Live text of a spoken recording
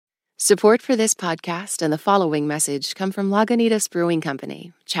Support for this podcast and the following message come from Lagunitas Brewing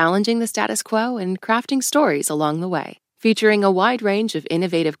Company, challenging the status quo and crafting stories along the way. Featuring a wide range of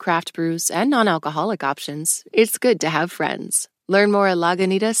innovative craft brews and non-alcoholic options, it's good to have friends. Learn more at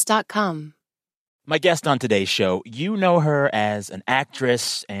Lagunitas.com. My guest on today's show, you know her as an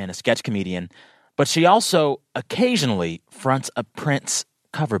actress and a sketch comedian, but she also occasionally fronts a Prince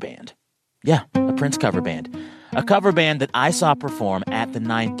cover band. Yeah, a Prince cover band. A cover band that I saw perform at the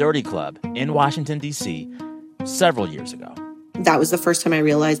 930 Club in Washington, D.C. several years ago. That was the first time I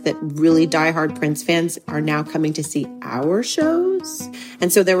realized that really diehard Prince fans are now coming to see our shows. And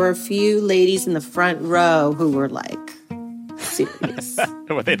so there were a few ladies in the front row who were like, serious.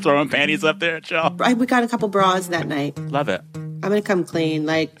 Were they throwing panties up there at y'all? We got a couple bras that night. Love it. I'm going to come clean.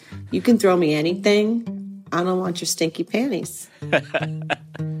 Like, you can throw me anything. I don't want your stinky panties.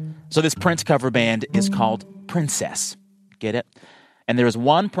 So this Prince cover band is called Princess. Get it? And there is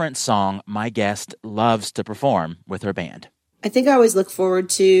one Prince song my guest loves to perform with her band. I think I always look forward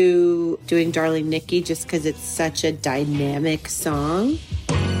to doing Darling Nikki just because it's such a dynamic song.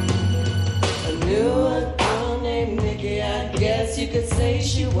 I knew a girl named Nikki, I guess you could say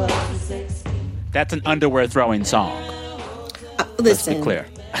she was a 16. That's an underwear-throwing song. Listen. Let's be clear.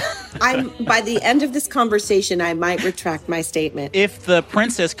 By the end of this conversation, I might retract my statement. If the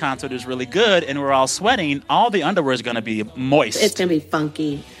Princess concert is really good and we're all sweating, all the underwear is going to be moist. It's going to be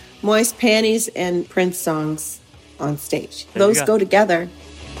funky. Moist panties and Prince songs on stage. Those go together.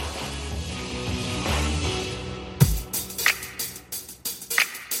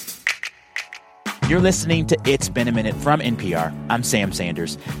 You're listening to It's Been a Minute from NPR. I'm Sam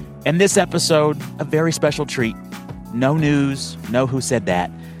Sanders. And this episode, a very special treat. No news, no who said that.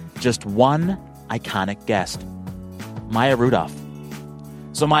 Just one iconic guest, Maya Rudolph.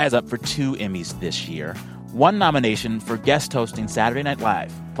 So Maya's up for 2 Emmys this year. 1 nomination for guest hosting Saturday Night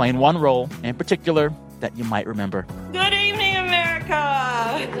Live, playing one role in particular that you might remember. Good evening, America.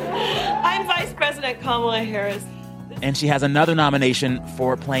 I'm Vice President Kamala Harris. And she has another nomination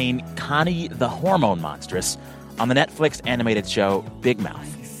for playing Connie the Hormone Monstress on the Netflix animated show Big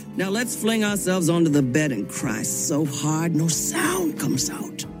Mouth. Now let's fling ourselves onto the bed and cry so hard no sound comes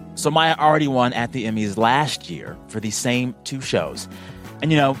out. So Maya already won at the Emmys last year for these same 2 shows. And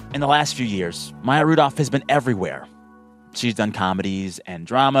you know, in the last few years, Maya Rudolph has been everywhere. She's done comedies and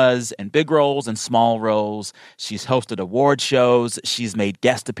dramas and big roles and small roles. She's hosted award shows. She's made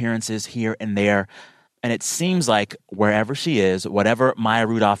guest appearances here and there. And it seems like wherever she is, whatever Maya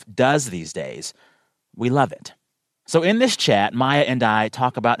Rudolph does these days, we love it. So in this chat, Maya and I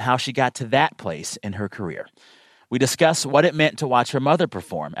talk about how she got to that place in her career. We discuss what it meant to watch her mother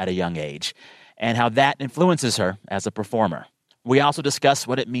perform at a young age and how that influences her as a performer. We also discuss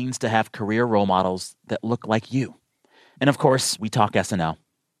what it means to have career role models that look like you. And of course, we talk SNL.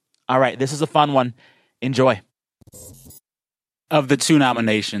 All right, this is a fun one. Enjoy. Of the 2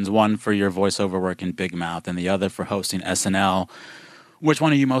 nominations, one for your voiceover work in Big Mouth and the other for hosting SNL, which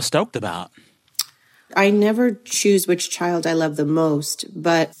one are you most stoked about? I never choose which child I love the most,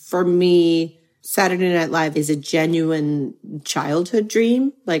 but for me, Saturday Night Live is a genuine childhood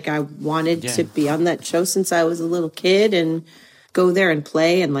dream. Like, I wanted to be on that show since I was a little kid and go there and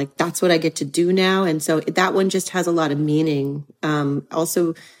play. And like, that's what I get to do now. And so that one just has a lot of meaning.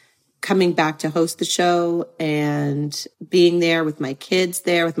 Also coming back to host the show and being there with my kids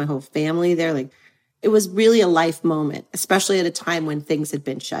there, with my whole family there. Like, it was really a life moment, especially at a time when things had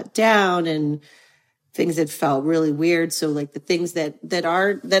been shut down and things that felt really weird. So like the things that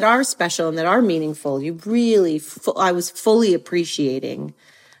are special and that are meaningful, you really, I was fully appreciating,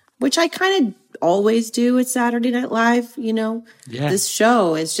 which I kind of always do at Saturday Night Live. You know, This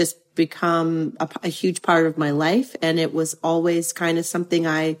show has just become a huge part of my life. And it was always kind of something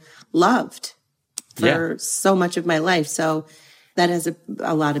I loved for so much of my life. So that has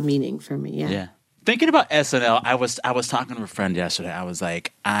a lot of meaning for me. Yeah. Thinking about SNL, I was talking to a friend yesterday. I was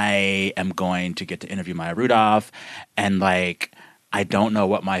like, I am going to get to interview Maya Rudolph, and like, I don't know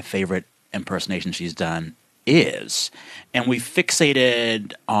what my favorite impersonation she's done is. And we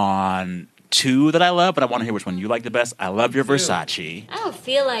fixated on 2 that I love, but I want to hear which one you like the best. I love your Versace. I don't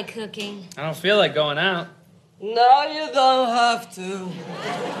feel like cooking. I don't feel like going out. No, you don't have to.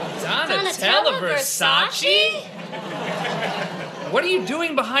 Donatella Versace? What are you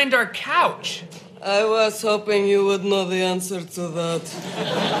doing behind our couch? I was hoping you would know the answer to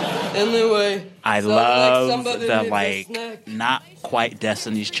that. Anyway. I love the, like, not quite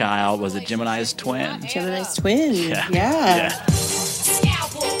Destiny's Child. Was it Gemini's Twin? Gemini's Twin. Yeah.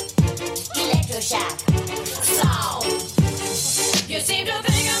 Scalpel, electroshock, so you seem to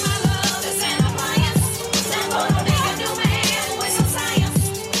think of my love as an appliance. Some motor make a new man with some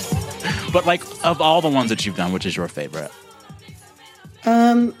science. But, like, of all the ones that you've done, which is your favorite?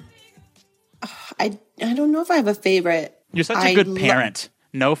 I don't know if I have a favorite. You're such a good parent.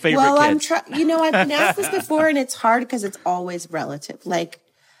 No favorite well, kids. I've been asked this before, and it's hard because it's always relative. Like,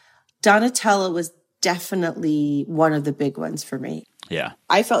 Donatella was definitely one of the big ones for me. Yeah.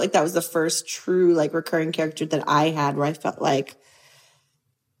 I felt like that was the first true, like, recurring character that I had where I felt like,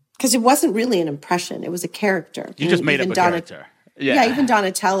 because it wasn't really an impression. It was a character. You just made up a character. Yeah, even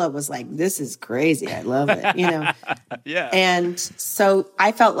Donatella was like, this is crazy. I love it, you know? Yeah. And so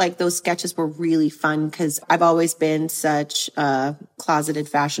I felt like those sketches were really fun because I've always been such a closeted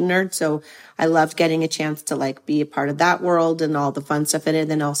fashion nerd. So I loved getting a chance to, like, be a part of that world and all the fun stuff in it.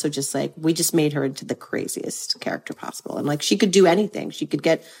 And then also just, like, we just made her into the craziest character possible. And, like, she could do anything. She could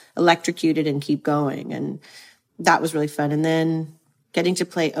get electrocuted and keep going. And that was really fun. And then getting to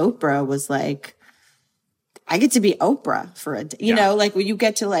play Oprah was like, I get to be Oprah for a day, you know, like when you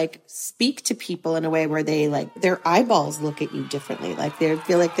get to, like, speak to people in a way where they, like, their eyeballs look at you differently. Like they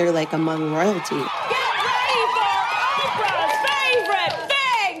feel like they're, like, among royalty. Get ready for Oprah's favorite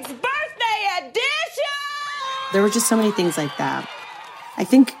things birthday edition! There were just so many things like that. I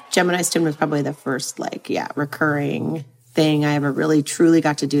think Gemini Stone was probably the first, like, recurring thing I ever really truly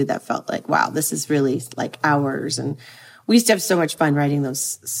got to do that felt like, wow, this is really, like, ours. And we used to have so much fun writing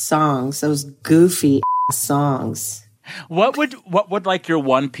those songs, those goofy songs. What would like your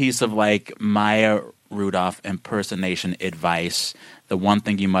one piece of, like, Maya Rudolph impersonation advice, the one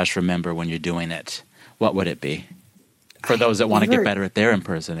thing you must remember when you're doing it, what would it be? For those that want to get better at their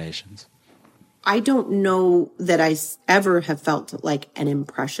impersonations. I don't know that I ever have felt like an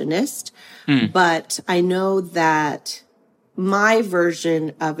impressionist, but I know that my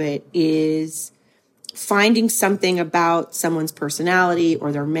version of it is finding something about someone's personality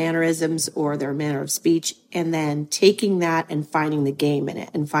or their mannerisms or their manner of speech, and then taking that and finding the game in it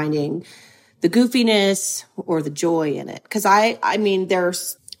and finding the goofiness or the joy in it. Because I mean, there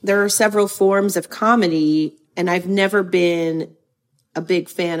are several forms of comedy, and I've never been a big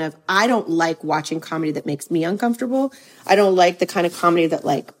fan of, I don't like watching comedy that makes me uncomfortable. I don't like the kind of comedy that,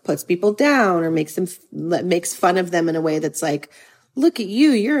 like, puts people down or makes makes fun of them in a way that's like, look at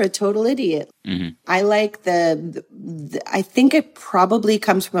you, you're a total idiot. Mm-hmm. I like I think it probably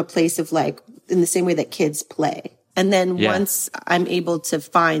comes from a place of, like, in the same way that kids play. And then once I'm able to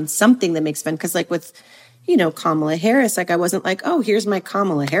find something that makes fun, because, like, with, you know, Kamala Harris, like, I wasn't like, oh, here's my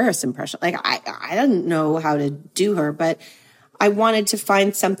Kamala Harris impression. Like, I didn't know how to do her, but I wanted to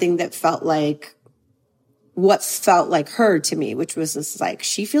find something that felt like what felt like her to me, which was this, like,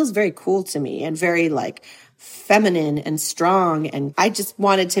 she feels very cool to me and very, like, feminine and strong, and I just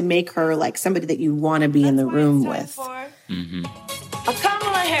wanted to make her like somebody that you want to be in the room with. A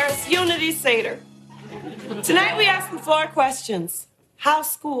Kamala Harris Unity Seder. Tonight we ask the floor questions.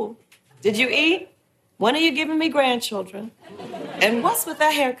 How's school? Did you eat? When are you giving me grandchildren? And what's with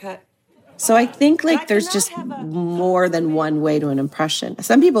that haircut? So I think, like, there's just more than one way to an impression.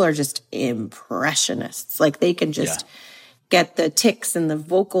 Some people are just impressionists. Like, they can just get the tics and the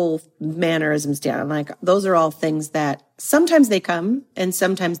vocal mannerisms down. Like, those are all things that sometimes they come and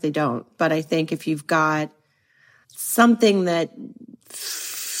sometimes they don't. But I think if you've got something that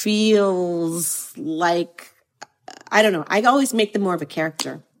feels like, I don't know, I always make them more of a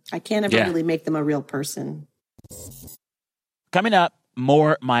character. I can't ever really make them a real person. Coming up,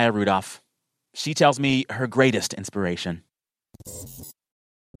 more Maya Rudolph. She tells me her greatest inspiration.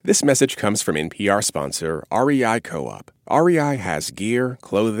 This message comes from NPR sponsor REI Co-op. REI has gear,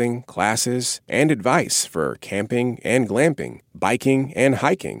 clothing, classes, and advice for camping and glamping, biking and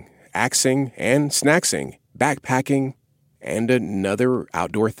hiking, axing and snacksing, backpacking, and another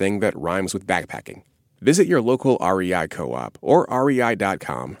outdoor thing that rhymes with backpacking. Visit your local REI Co-op or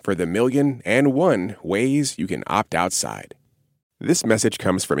rei.com for the 1,000,001 ways you can opt outside. This message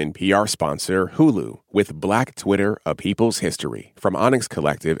comes from NPR sponsor Hulu with Black Twitter, A People's History from Onyx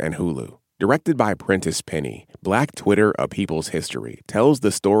Collective and Hulu. Directed by Prentice Penny, Black Twitter, A People's History tells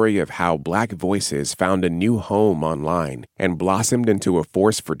the story of how Black voices found a new home online and blossomed into a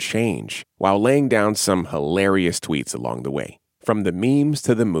force for change while laying down some hilarious tweets along the way. From the memes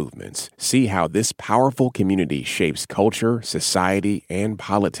to the movements, see how this powerful community shapes culture, society, and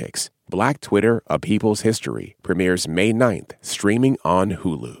politics. Black Twitter, A People's History premieres May 9th, streaming on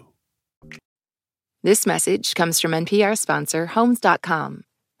Hulu. This message comes from NPR sponsor Homes.com.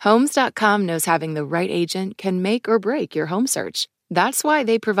 Homes.com knows having the right agent can make or break your home search. That's why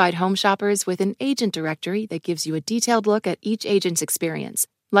they provide home shoppers with an agent directory that gives you a detailed look at each agent's experience,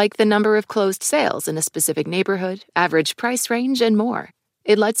 like the number of closed sales in a specific neighborhood, average price range, and more.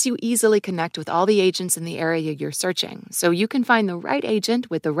 It lets you easily connect with all the agents in the area you're searching, so you can find the right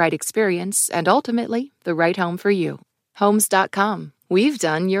agent with the right experience and ultimately the right home for you. Homes.com. We've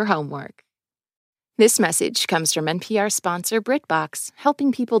done your homework. This message comes from NPR sponsor BritBox,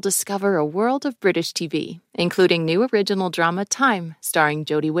 helping people discover a world of British TV, including new original drama Time, starring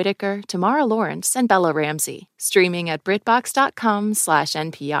Jodie Whittaker, Tamara Lawrence, and Bella Ramsey, streaming at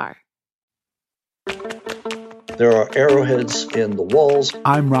BritBox.com/NPR. There are arrowheads in the walls.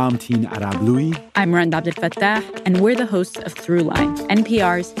 I'm Ramteen Arablouei. I'm Rand Abdel Fattah, and we're the hosts of Throughline,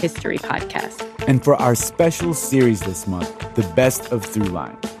 NPR's history podcast. And for our special series this month, The Best of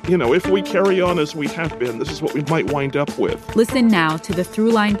Throughline. You know, if we carry on as we have been, this is what we might wind up with. Listen now to the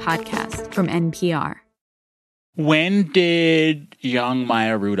Throughline podcast from NPR. When did young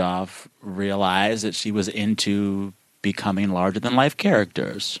Maya Rudolph realize that she was into becoming larger-than-life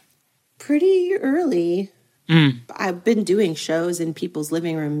characters? Pretty early. I've been doing shows in people's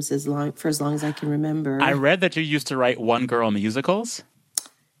living rooms for as long as I can remember. I read that you used to write one-girl musicals.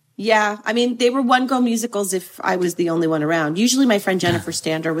 Yeah, I mean, they were one-girl musicals if I was the only one around. Usually my friend Jennifer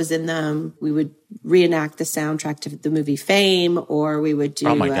Stander was in them. We would reenact the soundtrack to the movie Fame, or we would do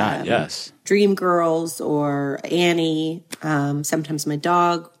yes. Dreamgirls or Annie. Sometimes my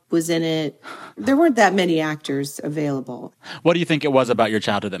dog was in it. There weren't that many actors available. What do you think it was about your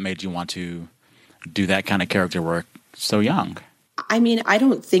childhood that made you want to do that kind of character work so young? I mean, I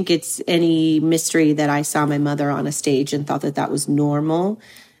don't think it's any mystery that I saw my mother on a stage and thought that that was normal.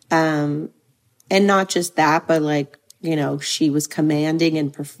 And not just that, but like, you know, she was commanding in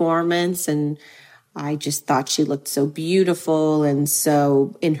performance, and I just thought she looked so beautiful and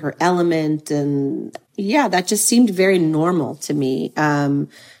so in her element. And yeah, that just seemed very normal to me.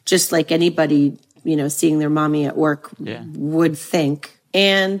 Just like anybody, you know, seeing their mommy at work would think.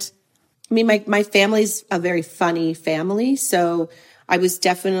 And I mean, my family's a very funny family, so I was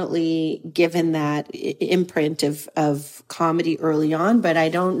definitely given that imprint of comedy early on, but I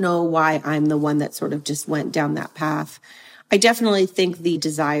don't know why I'm the one that sort of just went down that path. I definitely think the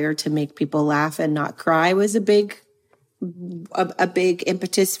desire to make people laugh and not cry was a big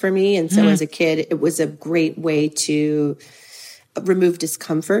impetus for me. And so as a kid, it was a great way to remove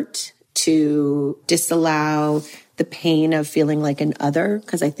discomfort, to disallow the pain of feeling like an other,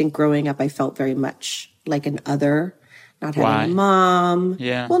 because I think growing up I felt very much like an other, not having a mom.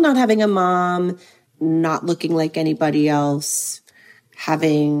 Yeah. Well, not having a mom, not looking like anybody else,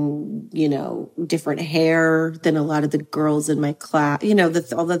 having, you know, different hair than a lot of the girls in my class, you know,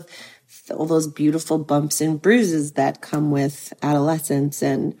 all those beautiful bumps and bruises that come with adolescence,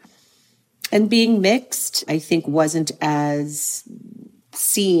 and being mixed, I think wasn't as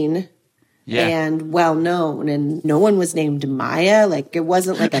seen and well known, and no one was named Maya. Like, it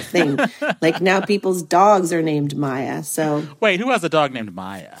wasn't like a thing. Like, now people's dogs are named Maya. So wait, who has a dog named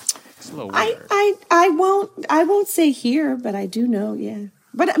Maya? It's a little weird. I won't say here, but I do know. Yeah,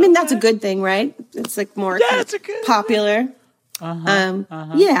 but I mean that's a good thing, right? It's like more it's a good popular.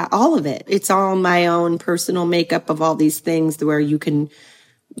 Yeah, all of it. It's all my own personal makeup of all these things where you can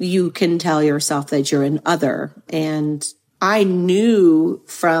tell yourself that you're an other. And I knew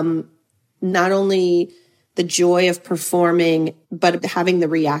from not only the joy of performing, but having the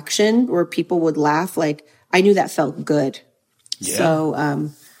reaction where people would laugh, like I knew that felt good. Yeah. So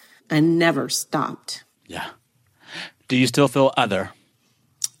I never stopped. Yeah. Do you still feel other?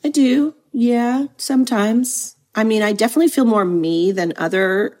 I do. Yeah, sometimes. I mean, I definitely feel more me than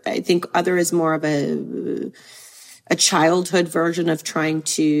other. I think other is more of a childhood version of trying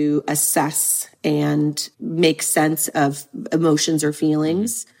to assess and make sense of emotions or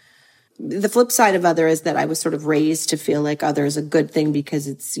feelings. The flip side of other is that I was sort of raised to feel like other is a good thing because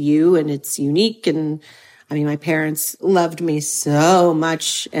it's you and it's unique. And I mean, my parents loved me so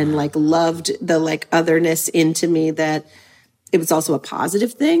much and like loved the like otherness into me that it was also a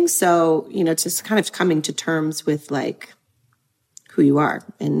positive thing. So, you know, just kind of coming to terms with like who you are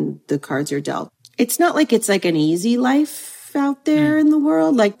and the cards you're dealt. It's not like it's like an easy life out there in the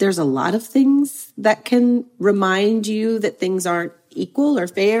world. Like there's a lot of things that can remind you that things aren't equal or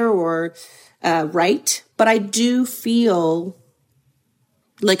fair or right. But I do feel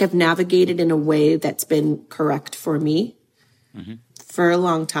like I've navigated in a way that's been correct for me for a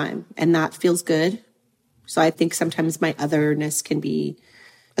long time. And that feels good. So I think sometimes my otherness can be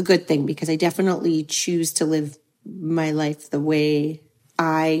a good thing because I definitely choose to live my life the way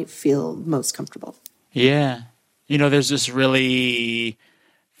I feel most comfortable. Yeah. You know, there's this really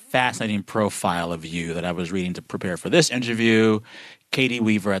fascinating profile of you that I was reading to prepare for this interview. Katie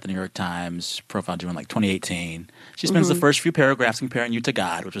Weaver at the New York Times, profile due in like 2018. She spends the first few paragraphs comparing you to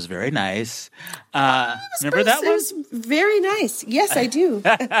God, which was very nice. Remember that one? It was very nice. Yes, I do.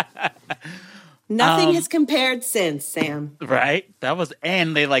 Nothing has compared since, Sam. Right?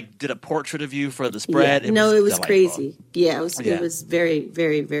 And they like did a portrait of you for the spread. Yeah. It was crazy. Yeah, it was very,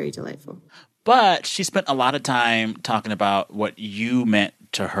 very, very delightful. But she spent a lot of time talking about what you meant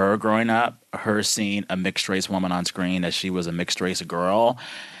to her growing up, her seeing a mixed-race woman on screen as she was a mixed-race girl.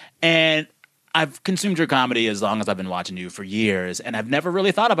 And I've consumed your comedy as long as I've been watching you for years, and I've never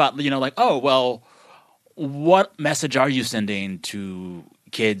really thought about, like, oh, well, what message are you sending to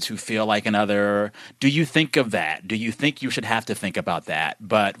kids who feel like another? Do you think of that? Do you think you should have to think about that?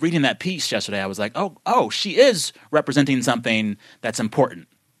 But reading that piece yesterday, I was like, oh, she is representing something that's important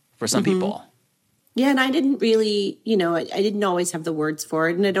for some people. Yeah, and I didn't really, I didn't always have the words for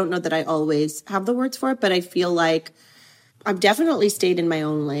it, and I don't know that I always have the words for it, but I feel like I've definitely stayed in my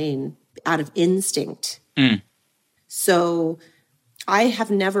own lane out of instinct. So I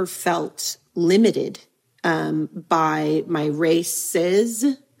have never felt limited by my races.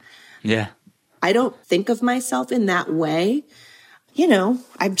 Yeah. I don't think of myself in that way.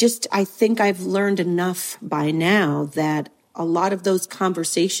 I think I've learned enough by now that a lot of those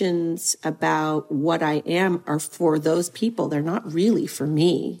conversations about what I am are for those people. They're not really for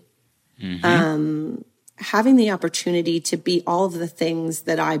me. Having the opportunity to be all of the things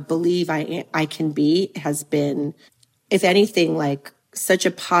that I believe I can be has been, if anything, like such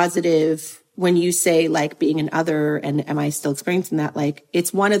a positive. When you say like being an other and am I still experiencing that? Like,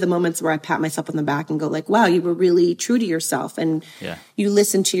 it's one of the moments where I pat myself on the back and go like, wow, you were really true to yourself. And you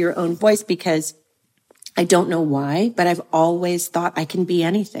listen to your own voice, because I don't know why, but I've always thought I can be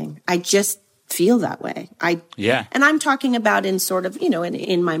anything. I just feel that way. And I'm talking about in sort of,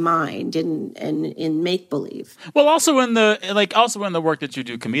 in my mind, in make believe. Well, also in the work that you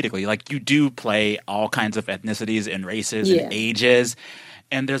do comedically, like you do play all kinds of ethnicities and races and ages,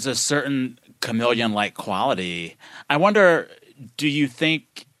 and there's a certain chameleon-like quality. I wonder, do you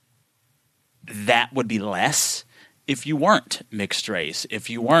think that would be less if you weren't mixed race, if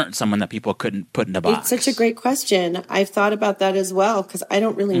you weren't someone that people couldn't put in a box? It's such a great question. I've thought about that as well, because I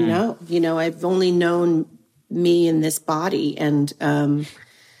don't really know. I've only known me in this body, and and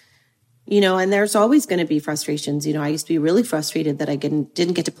there's always going to be frustrations. I used to be really frustrated that I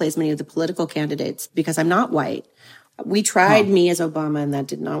didn't get to play as many of the political candidates because I'm not white. We tried me as Obama, and that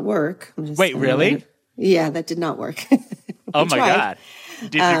did not work. Wait, really? Yeah, that did not work. Oh my God.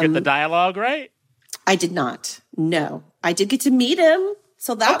 Did you get the dialogue right? I did not. No. I did get to meet him,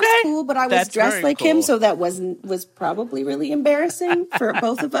 so that was cool, but I was dressed like him, so that was probably really embarrassing for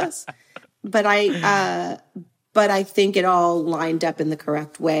both of us. But I think it all lined up in the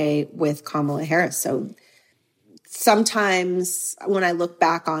correct way with Kamala Harris. So sometimes when I look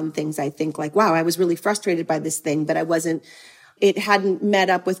back on things, I think like, wow, I was really frustrated by this thing, but it hadn't met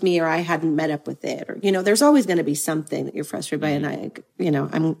up with me, or I hadn't met up with it. Or, there's always going to be something that you're frustrated by. And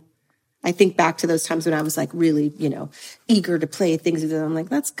I think back to those times when I was like really, eager to play things with them. I'm like,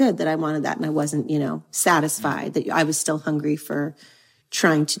 that's good that I wanted that. And I wasn't, satisfied, that I was still hungry for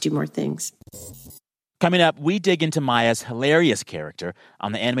trying to do more things. Coming up, we dig into Maya's hilarious character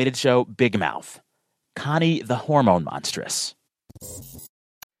on the animated show Big Mouth, Connie the Hormone Monstress.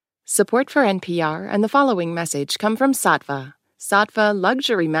 Support for NPR and the following message come from Sattva. Sattva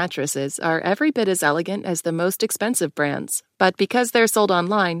luxury mattresses are every bit as elegant as the most expensive brands, but because they're sold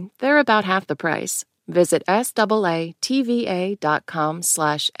online, they're about half the price. Visit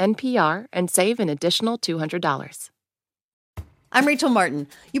SAATVA.com/NPR and save an additional $200. I'm Rachel Martin.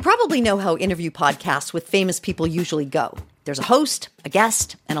 You probably know how interview podcasts with famous people usually go. There's a host, a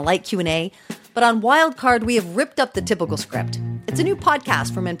guest, and a light Q&A. But on Wildcard, we have ripped up the typical script. It's a new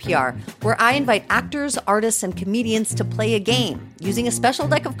podcast from NPR where I invite actors, artists, and comedians to play a game using a special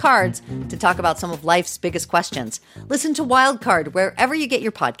deck of cards to talk about some of life's biggest questions. Listen to Wildcard wherever you get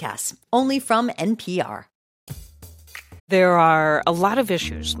your podcasts, only from NPR. There are a lot of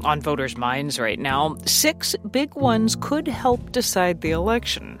issues on voters' minds right now. 6 big ones could help decide the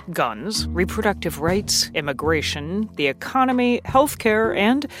election: guns, reproductive rights, immigration, the economy, healthcare,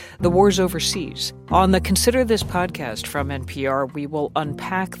 and the wars overseas. On the Consider This podcast from NPR, we will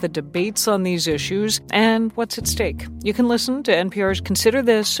unpack the debates on these issues and what's at stake. You can listen to NPR's Consider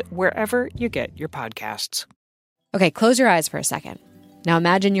This wherever you get your podcasts. Okay, close your eyes for a second. Now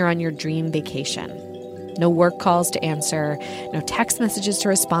imagine you're on your dream vacation. No work calls to answer, no text messages to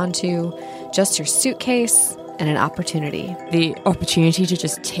respond to, just your suitcase and an opportunity. The opportunity to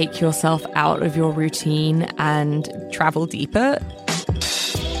just take yourself out of your routine and travel deeper.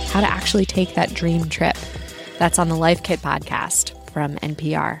 How to actually take that dream trip. That's on the Life Kit podcast from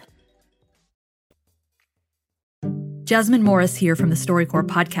NPR. Jasmine Morris here from the StoryCorps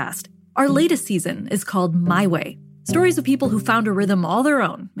podcast. Our latest season is called My Way. Stories of people who found a rhythm all their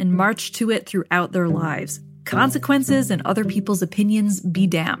own and marched to it throughout their lives. Consequences and other people's opinions be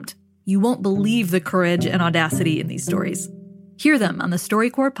damned. You won't believe the courage and audacity in these stories. Hear them on the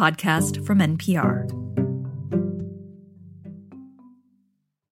StoryCorps podcast from NPR.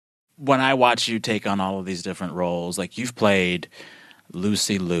 When I watch you take on all of these different roles, like you've played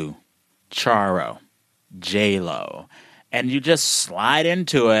Lucy Liu, Charo, J-Lo, and you just slide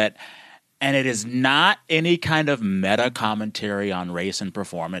into it, and it is not any kind of meta commentary on race and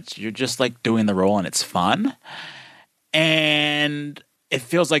performance. You're just like doing the role, and it's fun. And it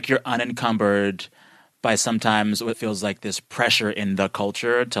feels like you're unencumbered by sometimes what feels like this pressure in the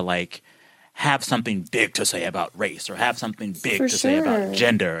culture to like have something big to say about race or have something big to say about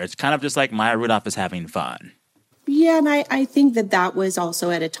gender. It's kind of just like Maya Rudolph is having fun. Yeah, and I think that was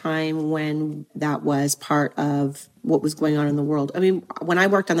also at a time when that was part of what was going on in the world. I mean, when I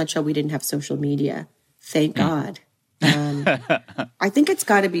worked on that show, we didn't have social media. Thank God. I think it's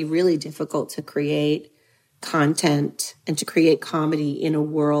got to be really difficult to create content and to create comedy in a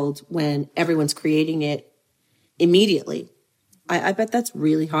world when everyone's creating it immediately. I bet that's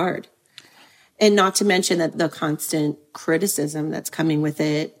really hard. And not to mention that the constant criticism that's coming with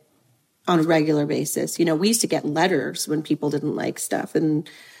it on a regular basis. You know, we used to get letters when people didn't like stuff, and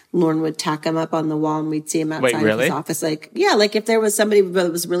Lorne would tack them up on the wall and we'd see him outside of his office. Like, yeah, like if there was somebody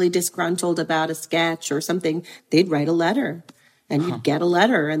that was really disgruntled about a sketch or something, they'd write a letter and you'd get a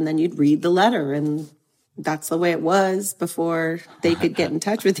letter and then you'd read the letter. And that's the way it was before they could get in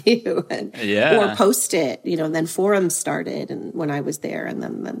touch with you or post it, you know, and then forums started and when I was there and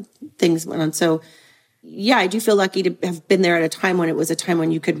then things went on. So yeah, I do feel lucky to have been there at a time when it was a time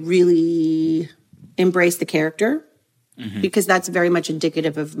when you could really embrace the character because that's very much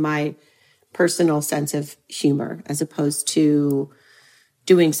indicative of my personal sense of humor as opposed to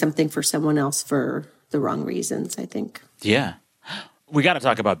doing something for someone else for the wrong reasons, I think. Yeah. We got to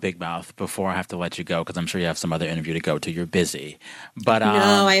talk about Big Mouth before I have to let you go because I'm sure you have some other interview to go to. You're busy. But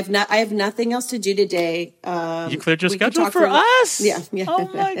no, I have nothing else to do today. You cleared your schedule for us? Yeah. Oh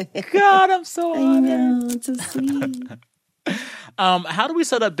my God, I'm so honored. I know, it's so sweet. How do we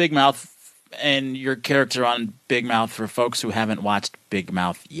set up Big Mouth and your character on Big Mouth for folks who haven't watched Big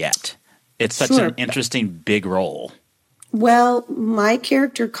Mouth yet? It's such an interesting big role. Well, my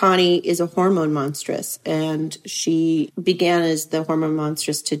character, Connie, is a hormone monstress, and she began as the hormone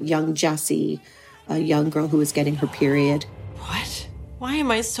monstress to young Jessie, a young girl who was getting her period. What? Why am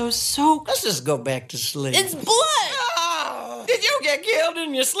I so soaked? Let's just go back to sleep. It's blood! Oh, did you get killed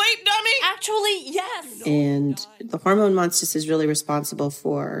in your sleep, dummy? Actually, yes. And the hormone monstress is really responsible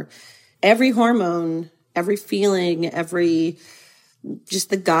for every hormone, every feeling, just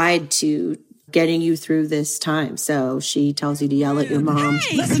the guide to getting you through this time. So she tells you to yell at your mom.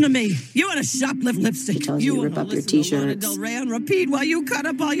 Hey, listen to me. You want to shoplift lipstick. She tells you to rip up your T-shirts. Del Rey on repeat while you cut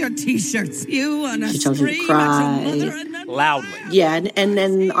up all your T-shirts. You want to She tells you to cry. Loudly. Yeah, and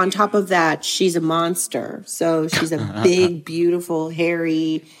then on top of that, she's a monster. So she's a big, beautiful,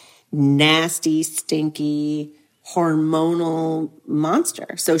 hairy, nasty, stinky, hormonal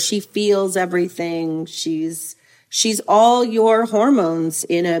monster. So she feels everything. She's all your hormones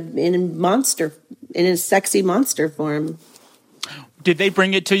in a sexy monster form. Did they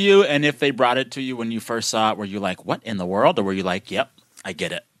bring it to you? And if they brought it to you when you first saw it, were you like, what in the world? Or were you like, yep, I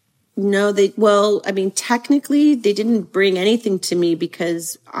get it? No, technically they didn't bring anything to me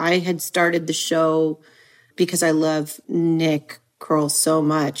because I had started the show because I love Nick Kroll so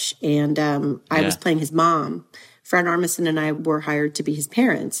much. And I was playing his mom. Fred Armisen and I were hired to be his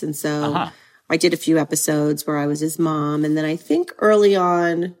parents. And so I did a few episodes where I was his mom. And then I think early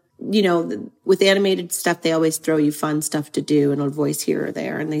on, you know, with animated stuff, they always throw you fun stuff to do and a voice here or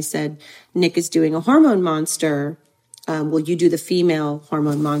there. And they said, Nick is doing a hormone monster. Will you do the female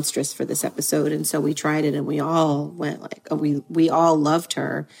hormone monstress for this episode? And so we tried it and we all went like, we all loved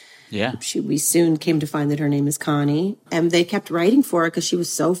her. Yeah. We soon came to find that her name is Connie. And they kept writing for her because she was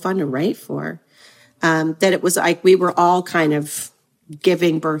so fun to write for. That it was like we were all kind of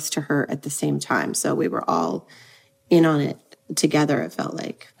giving birth to her at the same time. So we were all in on it together, it felt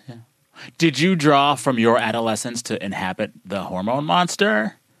like. Yeah. Did you draw from your adolescence to inhabit the hormone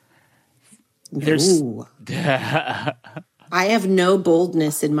monster? No. I have no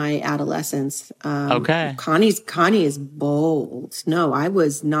boldness in my adolescence. Okay. Connie is bold. No, I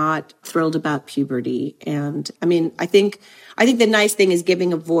was not thrilled about puberty. And I mean, I think the nice thing is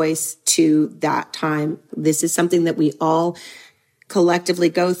giving a voice to that time. This is something that we all collectively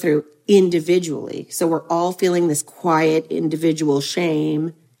go through. individually. So we're all feeling this quiet individual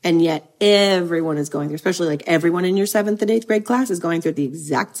shame. And yet everyone is going through, especially like everyone in your 7th and 8th grade class is going through at the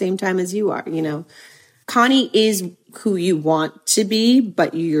exact same time as you are, you know. Connie is who you want to be,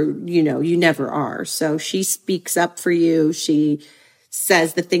 but you never are. So she speaks up for you. She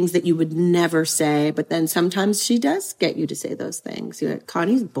says the things that you would never say, but then sometimes she does get you to say those things. You know,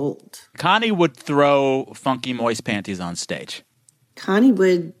 Connie's bold. Connie would throw Funky Moist Panties on stage. Connie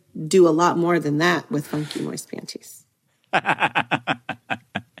would do a lot more than that with Funky Moist Panties.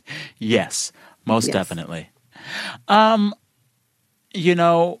 Yes, most definitely. You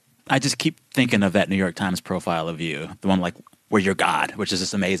know, I just keep thinking of that New York Times profile of you, the one like where you're God, which is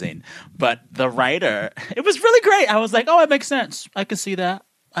just amazing. But the writer, it was really great. I was like, oh, it makes sense. I can see that.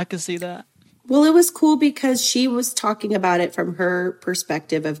 Well, it was cool because she was talking about it from her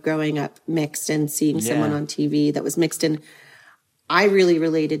perspective of growing up mixed and seeing someone on TV that was mixed. And I really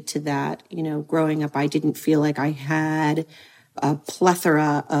related to that. You know, growing up, I didn't feel like I had a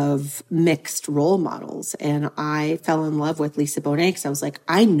plethora of mixed role models. And I fell in love with Lisa Bonet because I was like,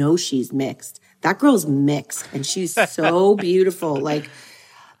 I know she's mixed. That girl's mixed and she's so beautiful. Like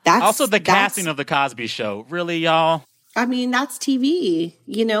that's also the casting of the Cosby Show. Really, y'all? I mean, that's TV,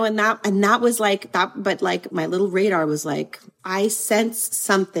 you know, and that was like that. But like my little radar was like, I sense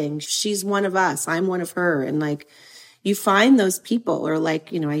something. She's one of us. I'm one of her. And like, you find those people, or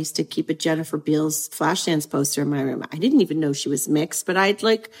like, you know, I used to keep a Jennifer Beals Flashdance poster in my room. I didn't even know she was mixed, but I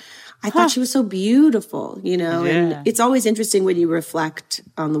thought she was so beautiful, you know, and it's always interesting when you reflect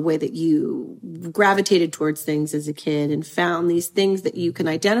on the way that you gravitated towards things as a kid and found these things that you can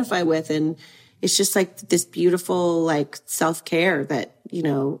identify with. And it's just like this beautiful, like self-care that, you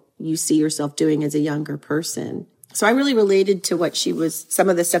know, you see yourself doing as a younger person. So I really related to some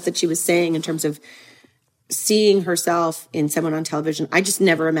of the stuff that she was saying in terms of seeing herself in someone on television. I just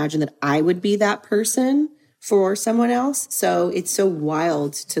never imagined that I would be that person for someone else. So it's so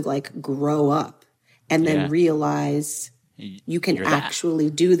wild to like grow up and then realize you can actually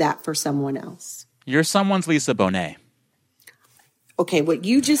do that for someone else. You're someone's Lisa Bonet. Okay, what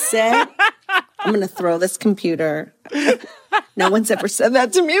you just said, I'm going to throw this computer. No one's ever said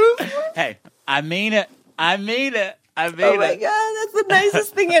that to me before. Hey, I mean it. Oh my God, that's the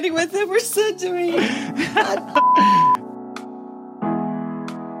nicest thing anyone's ever said to me.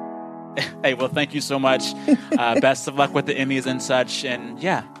 Hey, well, thank you so much. Best of luck with the Emmys and such. And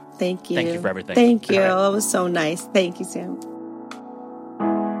yeah. Thank you. Thank you for everything. Thank you. Right. It was so nice. Thank you, Sam.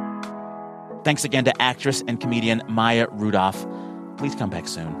 Thanks again to actress and comedian Maya Rudolph. Please come back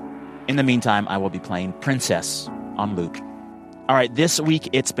soon. In the meantime, I will be playing Princess on loop. All right, this week,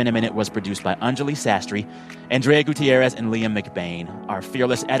 It's Been a Minute was produced by Anjali Sastry, Andrea Gutierrez, and Liam McBain. Our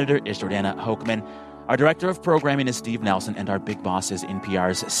fearless editor is Jordana Hochman. Our director of programming is Steve Nelson, and our big boss is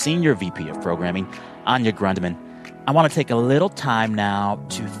NPR's senior VP of programming, Anya Grundman. I want to take a little time now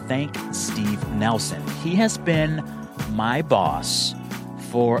to thank Steve Nelson. He has been my boss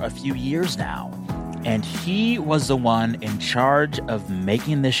for a few years now, and he was the one in charge of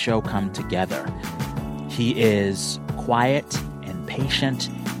making this show come together. He is quiet and patient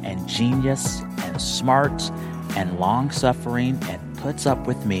and genius and smart and long-suffering and puts up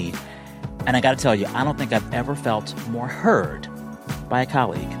with me. And I got to tell you, I don't think I've ever felt more heard by a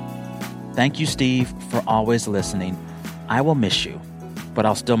colleague. Thank you, Steve, for always listening. I will miss you, but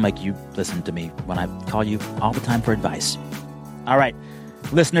I'll still make you listen to me when I call you all the time for advice. All right,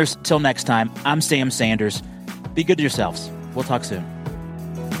 listeners, till next time, I'm Sam Sanders. Be good to yourselves. We'll talk soon.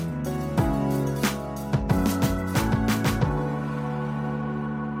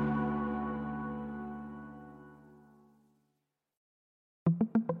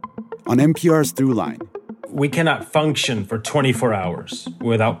 On NPR's Throughline. We cannot function for 24 hours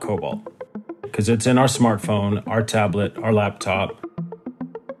without cobalt because it's in our smartphone, our tablet, our laptop.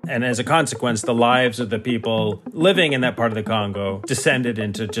 And as a consequence, the lives of the people living in that part of the Congo descended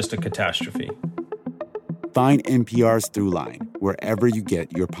into just a catastrophe. Find NPR's Throughline wherever you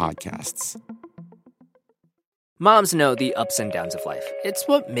get your podcasts. Moms know the ups and downs of life. It's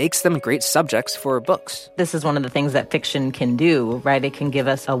what makes them great subjects for books. This is one of the things that fiction can do, right? It can give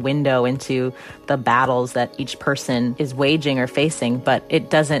us a window into the battles that each person is waging or facing, but it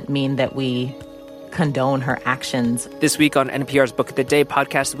doesn't mean that we condone her actions. This week on NPR's Book of the Day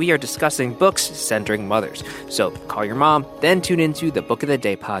podcast, we are discussing books centering mothers. So call your mom, then tune into the Book of the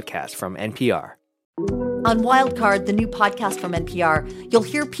Day podcast from NPR. On Wildcard, the new podcast from NPR, you'll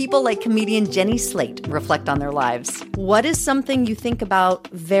hear people like comedian Jenny Slate reflect on their lives. What is something you think about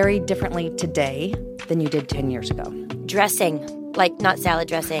very differently today than you did 10 years ago? Dressing, like not salad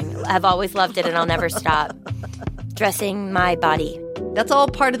dressing. I've always loved it and I'll never stop. Dressing my body. That's all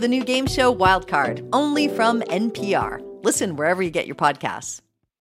part of the new game show Wildcard, only from NPR. Listen wherever you get your podcasts.